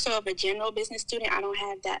 I'm more so of a general business student. I don't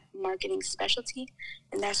have that marketing specialty,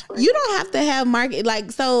 and that's where you don't have to have market.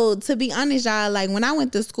 Like, so to be honest, y'all, like when I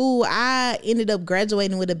went to school, I ended up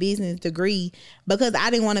graduating with a business degree because I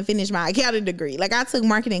didn't want to finish my accounting degree. Like I took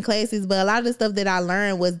marketing classes, but a lot of the stuff that I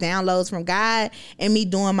learned was downloads from God and me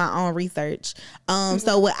doing my own research.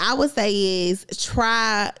 So what I would say is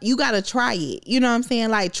you got to try it. You know what I'm saying?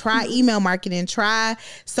 Like try email marketing, try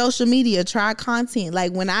social media, try content.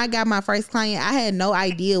 Like when I got my first client, I had no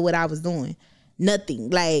idea what I was doing. Nothing.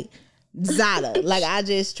 Like Zada. Like I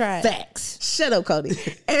just tried. Facts. Shut up,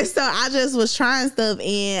 Kody. And so I just was trying stuff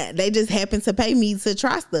and they just happened to pay me to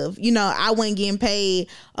try stuff. I wasn't getting paid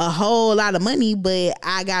a whole lot of money, but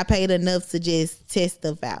I got paid enough to just test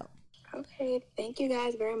stuff out. Okay, thank you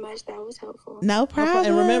guys very much. That was helpful. No problem.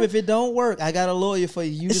 And remember, if it don't work, I got a lawyer for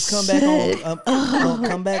you. You just come back on,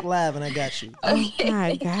 come back live, and I got you. Oh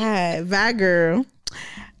my God, bye, girl.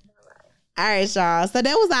 All right, y'all. So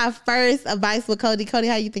that was our first advice with Kody. Kody,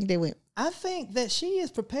 how you think they went? I think that she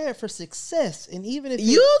is prepared for success, and even if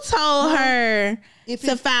you told her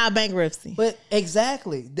to file bankruptcy, but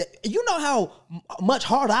exactly, you know how much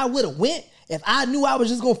harder I would have went If I knew I was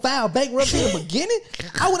just gonna file bankruptcy in the beginning,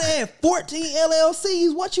 I would have had 14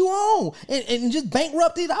 LLCs. What you own? And just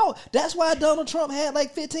bankrupt it out. That's why Donald Trump had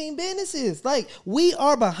like 15 businesses. Like, we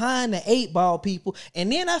are behind the 8 ball, people.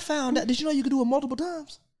 And then I found out, did you know you could do it multiple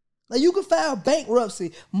times? Like, you can file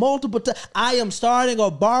bankruptcy multiple times. I am starting a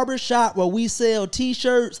barber shop where we sell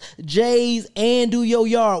T-shirts, J's, and do your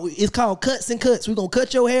yard. It's called Cuts and Cuts. We're going to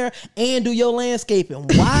cut your hair and do your landscaping.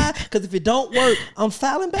 Why? Because if it don't work, I'm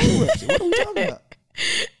filing bankruptcy. What are we talking about?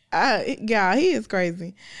 Yeah, he is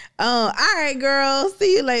crazy. All right, girl.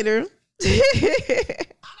 See you later.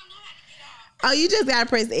 Oh, you just got to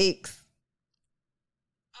press X.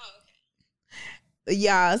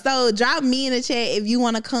 Yeah, so drop me in the chat if you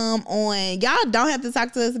want to come on. Y'all don't have to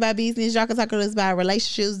talk to us about business. Y'all can talk to us about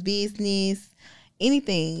relationships, business,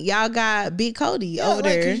 anything. Y'all got Big Kody over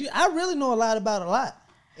there. I really know a lot about a lot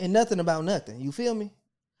and nothing about nothing. You feel me?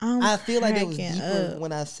 I feel like it was deeper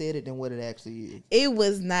when I said it than what it actually is. It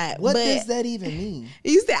was not. What does that even mean?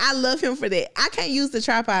 You said I love him for that. I can't use the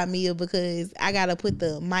tripod meal because I gotta put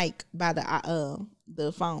the mic by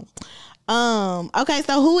the phone. Okay,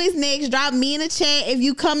 so who is next? Drop me in the chat if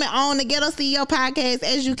you coming on the Ghetto CEO podcast.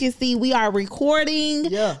 As you can see, we are recording.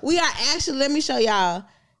 Yeah. We are actually, let me show y'all.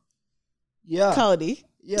 Yeah. Kody.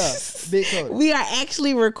 Yeah, Big Kody. We are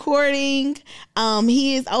actually recording.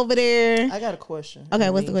 He is over there. I got a question. Okay,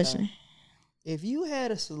 what's the question? If you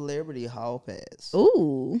had a celebrity hall pass,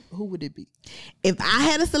 ooh, who would it be? If I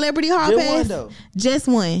had a celebrity hall just pass, one though. Just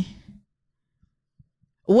one.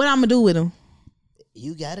 What I'm gonna do with him?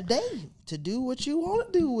 You got a day to do what you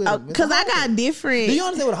want to do with him. Because I got different. Do you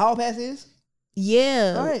understand what a hall pass is?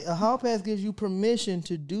 Yeah. All right, a hall pass gives you permission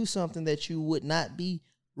to do something that you would not be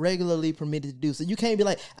regularly permitted to do. So you can't be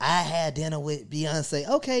like, I had dinner with Beyonce.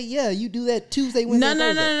 Okay, yeah, you do that Tuesday, Wednesday,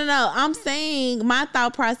 Thursday. No. I'm saying my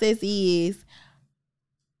thought process is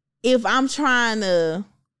if I'm trying to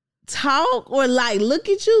talk or like look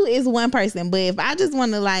at you, it's one person. But if I just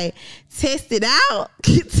want to like test it out,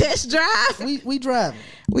 test drive. We driving.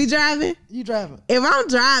 We driving? You driving. If I'm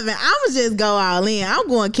driving, I'ma just go all in. I'm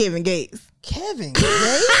going Kevin Gates. Kevin Gates?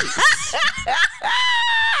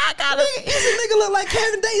 This nigga look like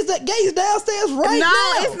Kevin Gates downstairs right now.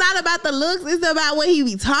 No, it's not about the looks. It's about what he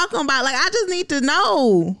be talking about. Like, I just need to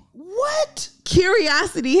know. What?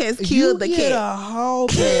 Curiosity has killed the cat. You get a hall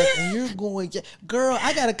pass and you're going, girl,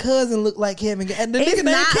 I got a cousin look like Kevin Gates. It's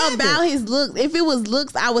not about his looks. If it was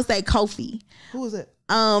looks, I would say Kofi. Who was that?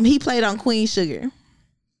 He played on Queen Sugar.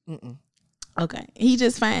 Okay. He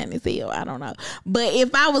just fine as hell. I don't know. But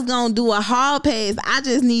if I was going to do a hall pass, I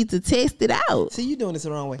just need to test it out. See, you doing this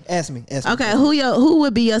the wrong way. Ask me. Okay. Who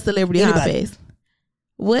would be your celebrity hall pass?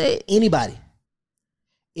 What? Anybody.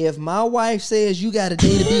 If my wife says you got a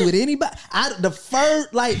day to be with anybody, the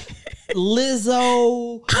first, like,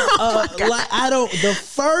 Lizzo, the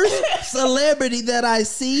first celebrity that I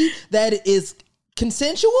see that is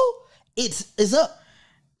consensual, it's up.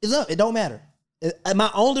 It's up. It don't matter. My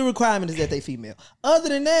only requirement is that they female. Other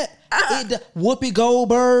than that, Whoopi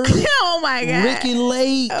Goldberg. Oh my God. Ricky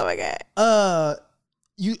Lake. Oh my God.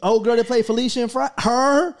 You old girl that played Felicia and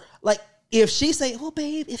her. Like, if she say, well,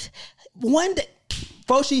 babe, if one day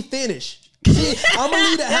before she finish, I'm gonna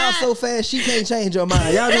leave the house so fast she can't change her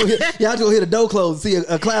mind. Y'all go hear the door close and see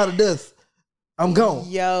a cloud of dust. I'm gone.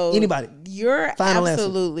 Yo, anybody. You're Final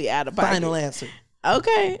absolutely answer. Out of pocket. Final answer.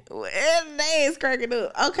 Okay, they is cracking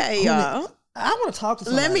up. Okay, y'all. I want to talk to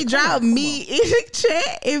somebody. Let me drop me in the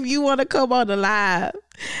chat if you want to come on the live.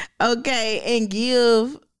 Okay, and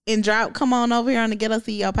give and drop. Come on over here on the Ghetto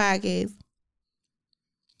CEO podcast.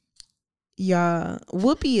 Y'all,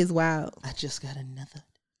 Whoopi is wild. I just got another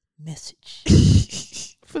message.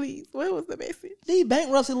 Please, what was the message? These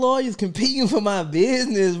bankruptcy lawyers competing for my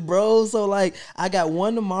business, bro. So like, I got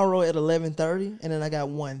one tomorrow at 11:30, and then I got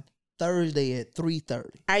one Thursday at 3:30.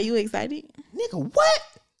 Are you excited? Nigga, what?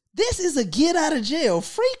 This is a get out of jail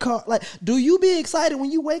free card. Like, do you be excited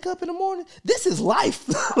when you wake up in the morning? This is life.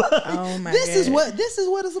 Like, oh my this God. This is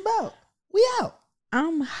what it's about. We out.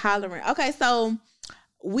 I'm hollering. Okay, so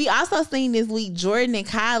we also seen this week Jordan and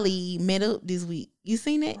Kylie met up this week. You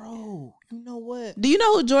seen it? Bro, you know what? Do you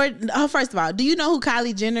know who Jordan? First of all, do you know who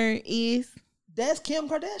Kylie Jenner is? That's Kim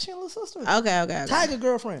Kardashian's little sister. Okay. Tiger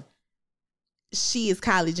girlfriend. She is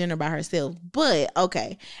Kylie Jenner by herself. But,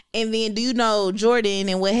 okay. And then, do you know Jordan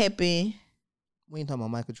and what happened? We ain't talking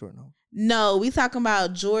about Michael Jordan. No, we talking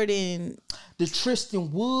about Jordan. The Tristan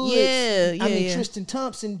Woods. Yeah. Tristan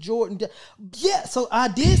Thompson, Jordan. Yeah, so I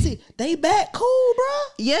did see. They back cool, bro.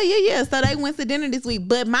 Yeah. So they went to dinner this week.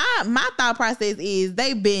 But my thought process is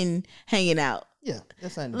they've been hanging out. Yeah,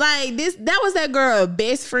 that's not like this. That was that girl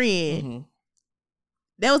best friend. Mm-hmm.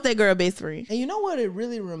 That was that girl best friend. And you know what it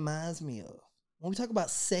really reminds me of? When we talk about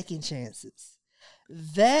second chances,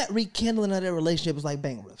 that rekindling of their relationship is like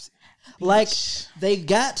bankruptcy. Like, they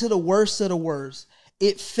got to the worst of the worst.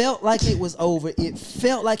 It felt like it was over. It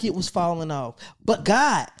felt like it was falling off. But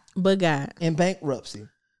God. In bankruptcy.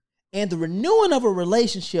 And the renewing of a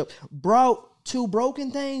relationship brought two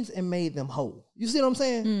broken things and made them whole. You see what I'm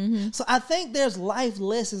saying? Mm-hmm. So I think there's life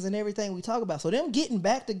lessons in everything we talk about. So them getting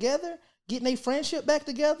back together, getting their friendship back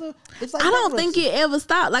together, it's like I don't think it ever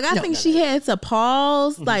stopped. Like, I think she had to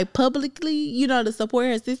pause, like, publicly, you know, to support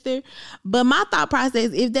her sister. But my thought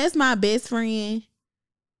process, if that's my best friend,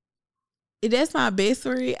 I don't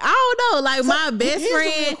know. Like, so my best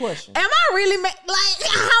friend, am I really mad? Like,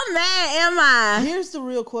 how mad am I? Here's the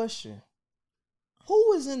real question.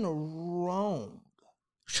 Who is in the wrong?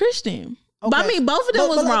 Tristan. Okay. But I mean, both of them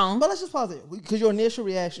was wrong. But let's just pause it. Because your initial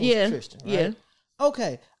reaction was Tristan, right? Yeah.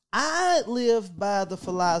 Okay. I live by the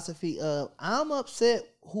philosophy of, I'm upset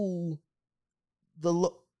who the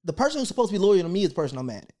person who's supposed to be loyal to me is the person I'm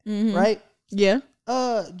mad at. Mm-hmm. Right? Yeah.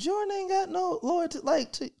 Jordan ain't got no loyalty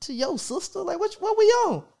to your sister. Like, what we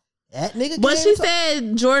on? That nigga. But she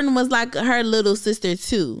said Jordan was like her little sister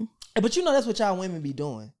too. But you know that's what y'all women be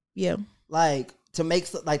doing. Yeah. Like to make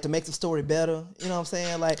the story better. You know what I'm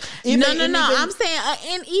saying? Like no. I'm saying,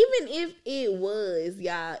 and even if it was,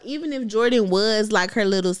 y'all, even if Jordan was like her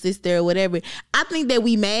little sister or whatever, I think that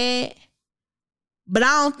we mad. But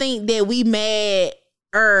I don't think that we mad.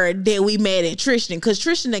 That we mad at Tristan, because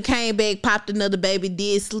Tristan that came back, popped another baby,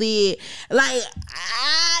 did slid. Like,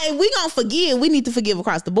 we gonna forgive. We need to forgive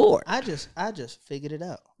across the board. I just figured it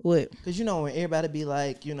out. What? Because you know when everybody be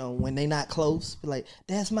like, you know, when they not close, be like,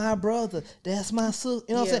 that's my brother, that's my sister.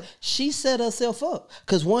 You know what I'm saying? She set herself up,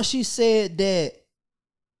 because once she said that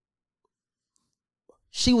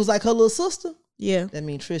she was like her little sister. Yeah. That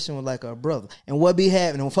means Tristan was like her brother. And what be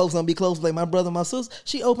happening when folks don't be close, like my brother, my sister,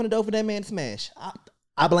 she opened the door for that man to smash.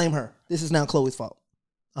 I blame her. This is now Chloe's fault.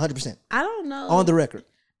 100%. I don't know. On the record.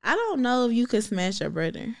 I don't know if you could smash your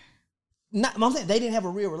brother. I'm saying they didn't have a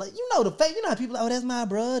real relationship. You know the fake. You know how people like, oh, that's my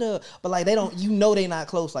brother. But like they don't, you know they not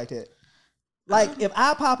close like that. Like if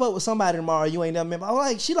I pop up with somebody tomorrow, you ain't never met. I'm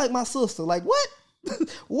like, she like my sister. Like what?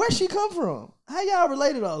 Where'd she come from? How y'all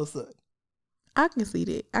related all of a sudden? I can see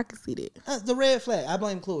that. That's the red flag. I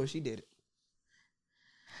blame Chloe. She did it.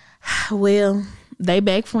 Well, they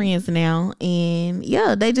back friends now, and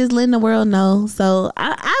yeah, they just letting the world know. So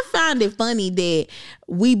I find it funny that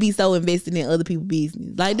we be so invested in other people's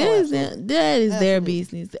business. Like that is their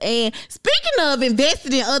business. And speaking of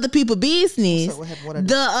invested in other people's business,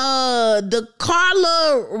 the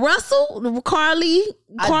Carly.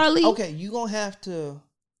 Okay, you gonna have to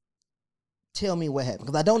tell me what happened,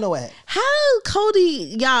 because I don't know what happened. How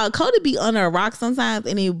Kody be under a rock sometimes.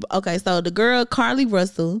 And so the girl Carly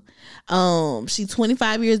Russell, she's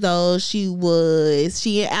 25 years old. She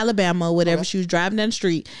in Alabama, whatever. Okay. She was driving down the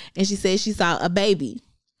street and she said she saw a baby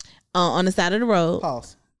on the side of the road.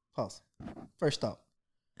 Pause. First thought.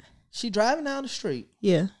 She driving down the street.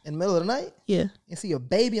 Yeah. In the middle of the night. Yeah. And see a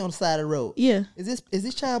baby on the side of the road. Yeah. Is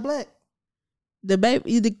this child black? The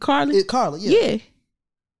baby, the Carly. Carly. Yeah.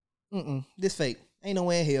 This fake. Ain't no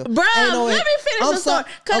way in hell. Bro, let me finish the story.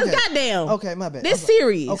 Because goddamn. Okay, my bad. This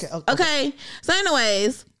serious. Okay. So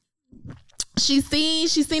anyways, she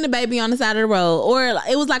seen a baby on the side of the road. Or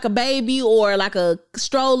it was like a baby or like a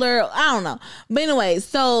stroller. I don't know. But anyways,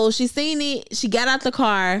 so she seen it. She got out the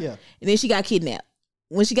car. Yeah. And then she got kidnapped.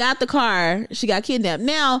 When she got out the car, she got kidnapped.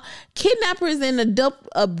 Now, kidnappers and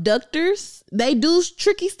abductors, they do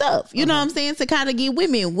tricky stuff. You know what I'm saying? To kind of get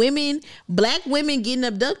women. Black women getting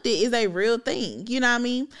abducted is a real thing. You know what I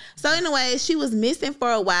mean? So anyway, she was missing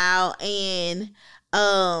for a while, and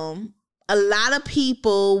a lot of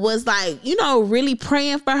people was like, you know, really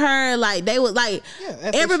praying for her. Like they was like,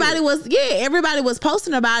 everybody was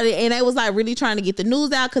posting about it, and they was like really trying to get the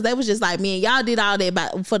news out, because they was just like, man, y'all did all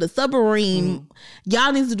that for the submarine.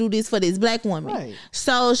 Y'all need to do this for this black woman. Right.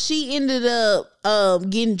 So she ended up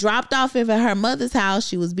getting dropped off at her mother's house.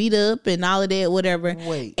 She was beat up and all of that, whatever.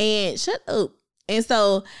 Wait. And shut up. And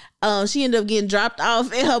so she ended up getting dropped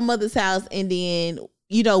off at her mother's house, and then,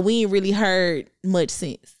 you know, we ain't really heard much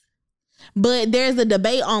since. But there's a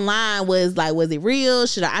debate online, was it real?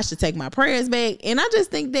 I should take my prayers back? And I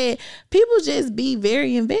just think that people just be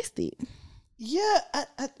very invested. Yeah,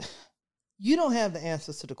 you don't have the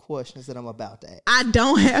answers to the questions that I'm about to ask. I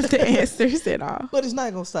don't have the answers at all. But it's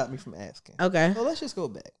not going to stop me from asking. Okay. So let's just go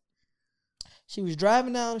back. She was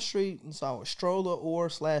driving down the street and saw a stroller or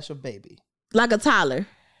 / a baby. Like a toddler.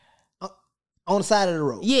 On the side of the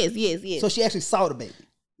road. Yes. So she actually saw the baby.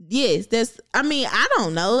 Yes, I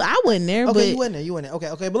don't know. I wasn't there. Okay, but you wasn't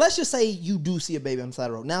there. Okay. But let's just say you do see a baby on the side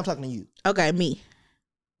of the road. Now I'm talking to you. Okay, me.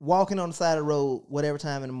 Walking on the side of the road, whatever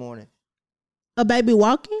time in the morning. A baby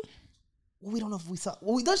walking? Well, we don't know if we saw.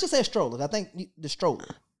 Well, let's just say a stroller. I think the stroller.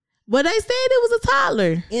 But they said it was a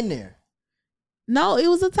toddler. In there. No, it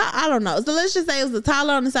was a toddler. I don't know. So let's just say it was a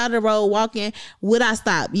toddler on the side of the road walking. Would I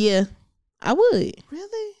stop? Yeah, I would.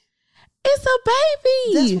 Really? It's a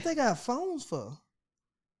baby. That's what they got phones for.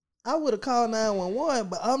 I would have called 911,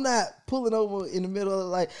 but I'm not pulling over in the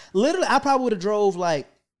middle of literally, I probably would have drove like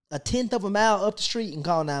a 1/10 of a mile up the street and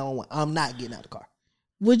called 911. I'm not getting out of the car.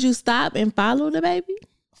 Would you stop and follow the baby?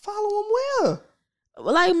 Follow him where?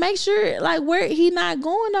 Like, make sure, where he not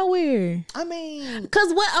going nowhere. I mean,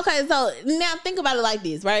 cause what? Okay, so now think about it like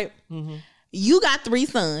this, right? Mm-hmm. You got 3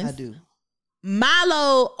 sons. I do.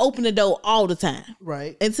 Milo opened the door all the time.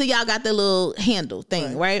 Right. Until y'all got the little handle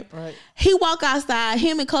thing, right? Right. He walk outside,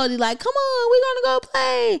 him and Kody like, come on, we gonna go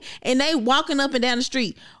play. And they walking up and down the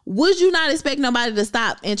street. Would you not expect nobody to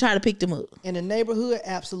stop and try to pick them up? In the neighborhood,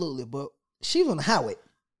 absolutely. But she was on the highway.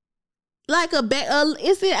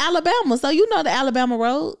 It's in Alabama, so you know the Alabama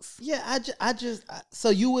roads. Yeah,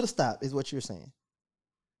 so you would have stopped, is what you're saying.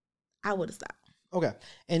 I would have stopped. Okay.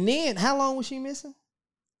 And then, how long was she missing?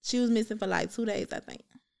 She was missing for 2 days, I think.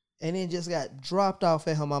 And then just got dropped off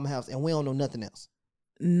at her mama's house, and we don't know nothing else.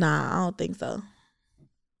 Nah, I don't think so.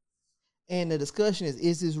 And the discussion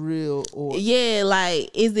is this real or... Yeah,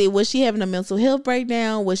 was she having a mental health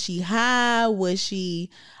breakdown? Was she high? Was she,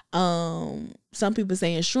 some people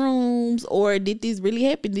saying shrooms? Or did this really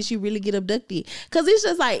happen? Did she really get abducted? Because it's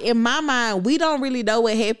just in my mind, we don't really know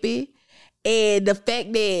what happened. And the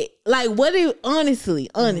fact that, what if, honestly,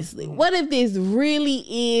 what if this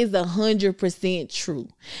really is 100% true?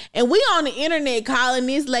 And we on the internet calling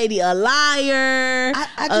this lady a liar,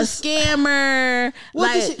 a scammer.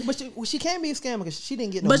 But she can't be a scammer because she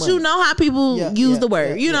didn't get no money. But you know how people use the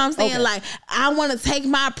word. You know what I'm saying? Okay. I want to take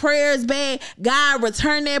my prayers back. God,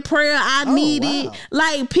 return that prayer. I need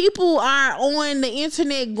it. People are on the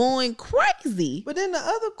internet going crazy. But then the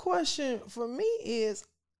other question for me is,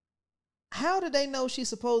 how did they know she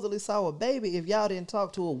supposedly saw a baby if y'all didn't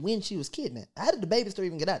talk to her when she was kidnapped? How did the baby still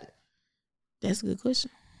even get out there? That's a good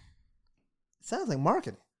question. Sounds like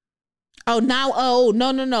marketing. No, a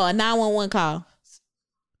 911 call.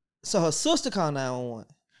 So her sister called 911.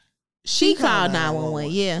 She called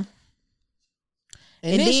 911, yeah.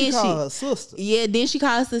 And then she called her sister. Yeah, then she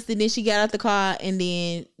called her sister, then she got out the car, and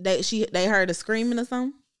then they heard her screaming or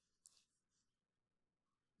something.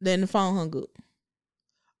 Then the phone hung up.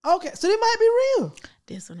 Okay, so they might be real.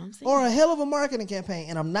 That's what I'm saying. Or a hell of a marketing campaign,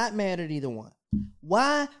 and I'm not mad at either one.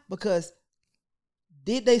 Why? Because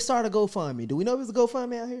did they start a GoFundMe? Do we know if it's a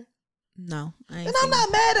GoFundMe out here? No. And I'm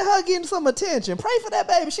not mad at her getting some attention. Pray for that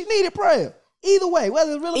baby. She needed prayer. Either way,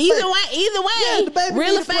 whether it's real or fake. Either way. Yeah, the baby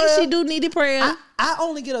real or fake, she do need a prayer. I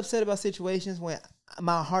only get upset about situations when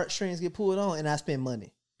my heartstrings get pulled on and I spend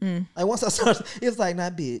money. Once I start, it's nah,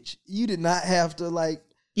 bitch, you did not have to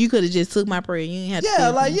You could have just took my prayer. You ain't had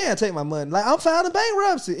to. Take my money. I'm filing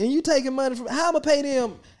bankruptcy and you taking money from, how am I pay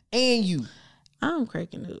them and you? I'm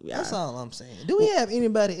cracking up, y'all. That's all I'm saying. Do we have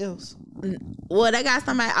anybody else? Well, they got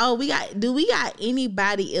somebody. Do we got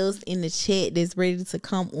anybody else in the chat that's ready to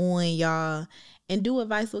come on, y'all, and do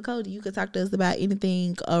advice with Kody? You could talk to us about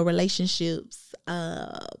anything, relationships,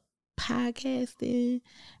 podcasting,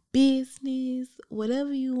 business,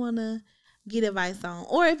 whatever you want to get advice on.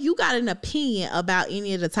 Or if you got an opinion about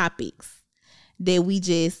any of the topics that we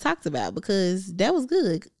just talked about, because that was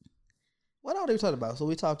good. What all did we talk about? So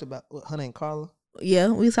we talked about her name Carla? Yeah,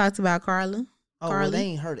 we talked about Carla. Oh, well, they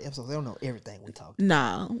ain't heard the episode. They don't know everything we talked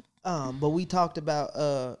about. No. But we talked about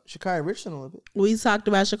Sha'Carri Richardson a little bit. We talked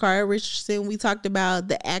about Sha'Carri Richardson. We talked about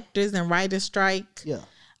the actors and writers strike. Yeah.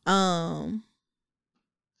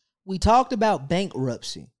 We talked about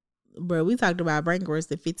bankruptcy. Bro, we talked about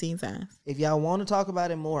bankruptcy 15 times. If y'all want to talk about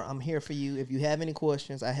it more, I'm here for you. If you have any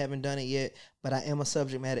questions, I haven't done it yet, but I am a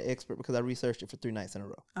subject matter expert because I researched it for 3 nights in a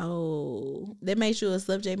row. Oh, that makes you a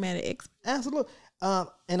subject matter expert? Absolutely.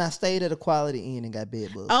 And I stayed at a Quality Inn and got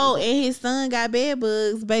bed bugs. Oh, and his son got bed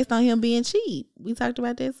bugs based on him being cheap. We talked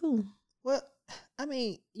about that too. Well, I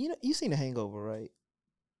mean, you seen The Hangover, right?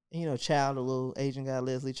 And Child, the little Asian guy,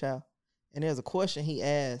 Leslie Child. And there's a question he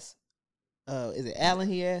asked. Is it Alan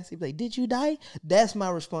he asked? He's like, did you die? That's my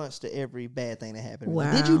response to every bad thing that happened.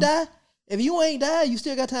 Wow. Did you die? If you ain't died, you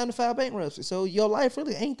still got time to file bankruptcy. So your life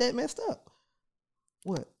really ain't that messed up.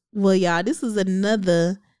 What? Well, y'all, this is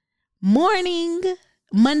another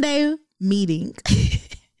Monday meeting.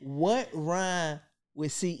 What rhyme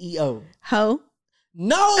with CEO? Ho?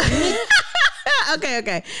 No.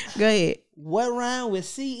 Okay. Go ahead. What rhyme with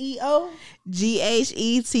CEO?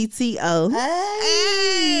 GHETTO.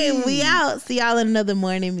 Hey, we out. See y'all in another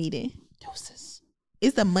morning meeting. Deuces.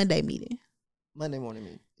 It's a Monday meeting. Monday morning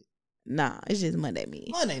meeting. Nah, it's just Monday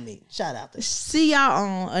meeting. Monday meeting. Shout out to. See y'all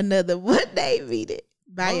on another Monday meeting.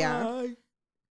 Bye, y'all. Bye.